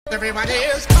Everybody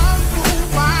is kung fu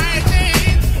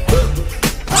fighting.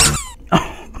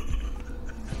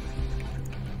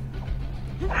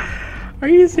 Are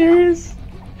you serious?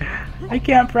 I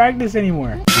can't practice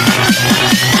anymore.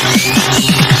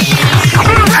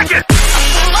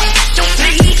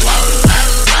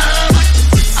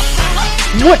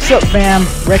 What's up, fam?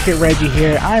 Wreck-It Reggie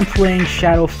here. I'm playing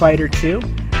Shadow Fighter 2.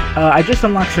 I just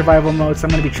unlocked survival mode, so I'm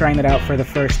going to be trying that out for the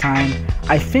first time.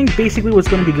 I think basically what's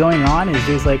going to be going on is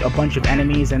there's like a bunch of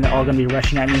enemies and they're all going to be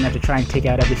rushing at me and I have to try and take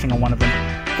out every single one of them.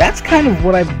 That's kind of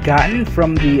what I've gotten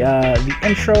from the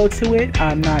intro to it.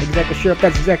 I'm not exactly sure if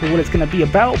that's exactly what it's going to be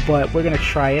about, but we're going to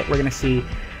try it. We're going to see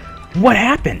what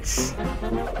happens.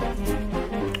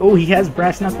 Oh, he has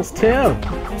brass knuckles too.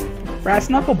 Brass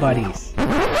knuckle buddies.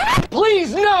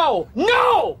 Please, no!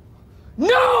 No!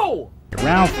 No!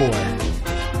 Round 4.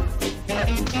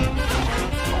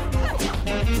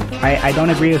 I don't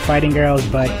agree with fighting girls,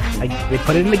 but they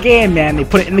put it in the game, man. They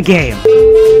put it in the game.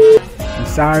 I'm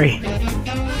sorry.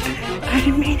 I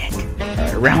didn't mean it.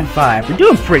 Alright, round 5. We're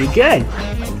doing pretty good.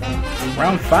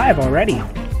 Round 5 already.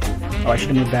 Oh, I should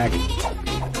have moved back.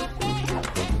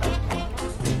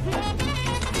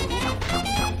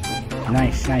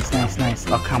 Nice, nice, nice, nice.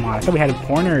 Oh, come on. I thought we had it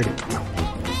cornered.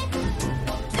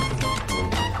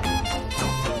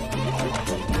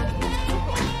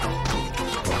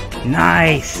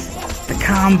 Nice. The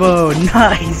combo.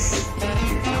 Nice.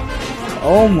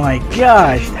 Oh my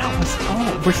gosh. That was...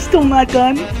 Oh, we're still not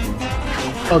done?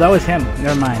 Oh, that was him.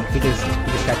 Never mind. We just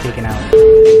got taken out.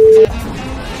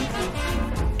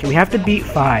 Okay, we have to beat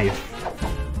 5.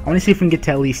 I want to see if we can get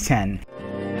to at least 10.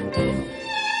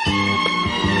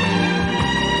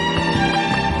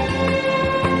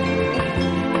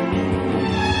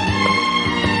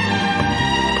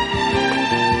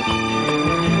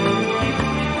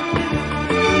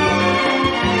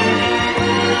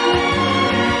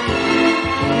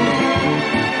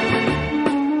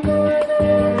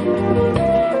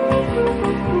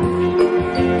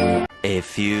 A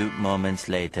few moments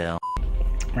later.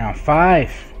 Round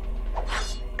 5.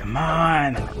 Come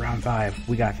on. Round 5.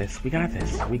 We got this. We got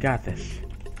this. We got this.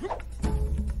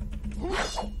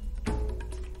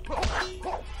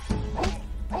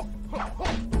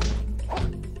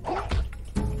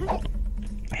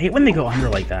 I hate when they go under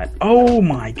like that. Oh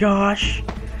my gosh.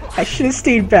 I should have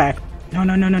stayed back. No,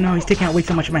 no, no, no, no. He's taking out way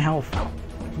too much of my health.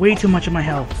 Way too much of my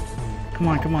health. Come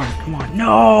on, come on, come on.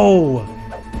 No!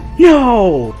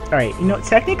 No! Alright, you know,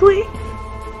 technically,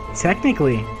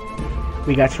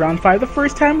 we got to round 5 the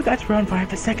first time, we got to round 5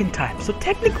 the second time. So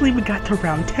technically, we got to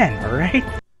round 10, alright?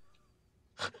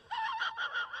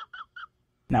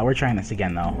 Now, we're trying this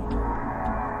again, though.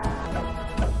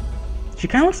 She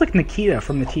kind of looks like Nikita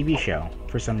from the TV show,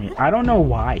 for some reason. I don't know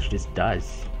why, she just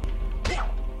does.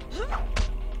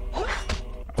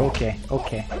 Okay,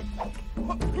 okay.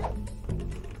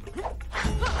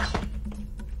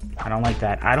 I don't like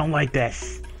that. I don't like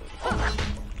this.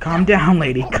 Calm down,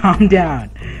 lady. Calm down.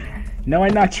 No, I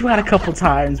knocked you out a couple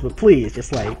times, but please,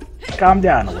 just like, calm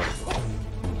down a little.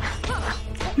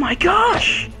 My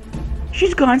gosh!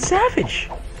 She's gone savage.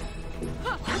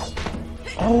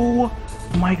 Oh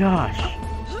my gosh.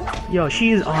 Yo, she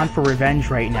is on for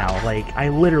revenge right now. Like, I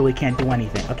literally can't do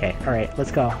anything. Okay, alright,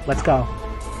 let's go. Let's go.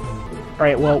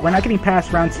 Alright, well, we're not getting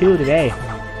past round 2 today.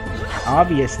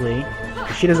 Obviously.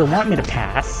 She doesn't want me to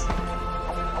pass.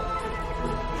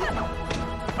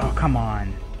 Oh, come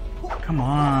on. Come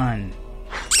on.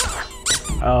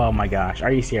 Oh my gosh,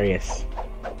 are you serious?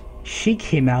 She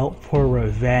came out for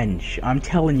revenge. I'm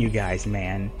telling you guys,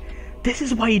 man. This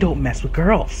is why you don't mess with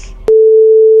girls.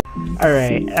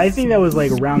 Alright, I think that was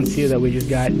like round 2 that we just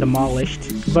got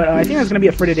demolished. But I think that's going to be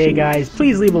it for today, guys.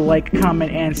 Please leave a like,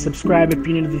 comment, and subscribe if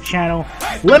you're new to the channel.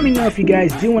 Let me know if you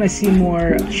guys do want to see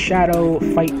more Shadow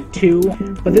Fight 2.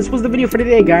 But this was the video for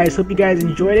today, guys. Hope you guys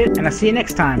enjoyed it, and I'll see you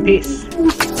next time. Peace.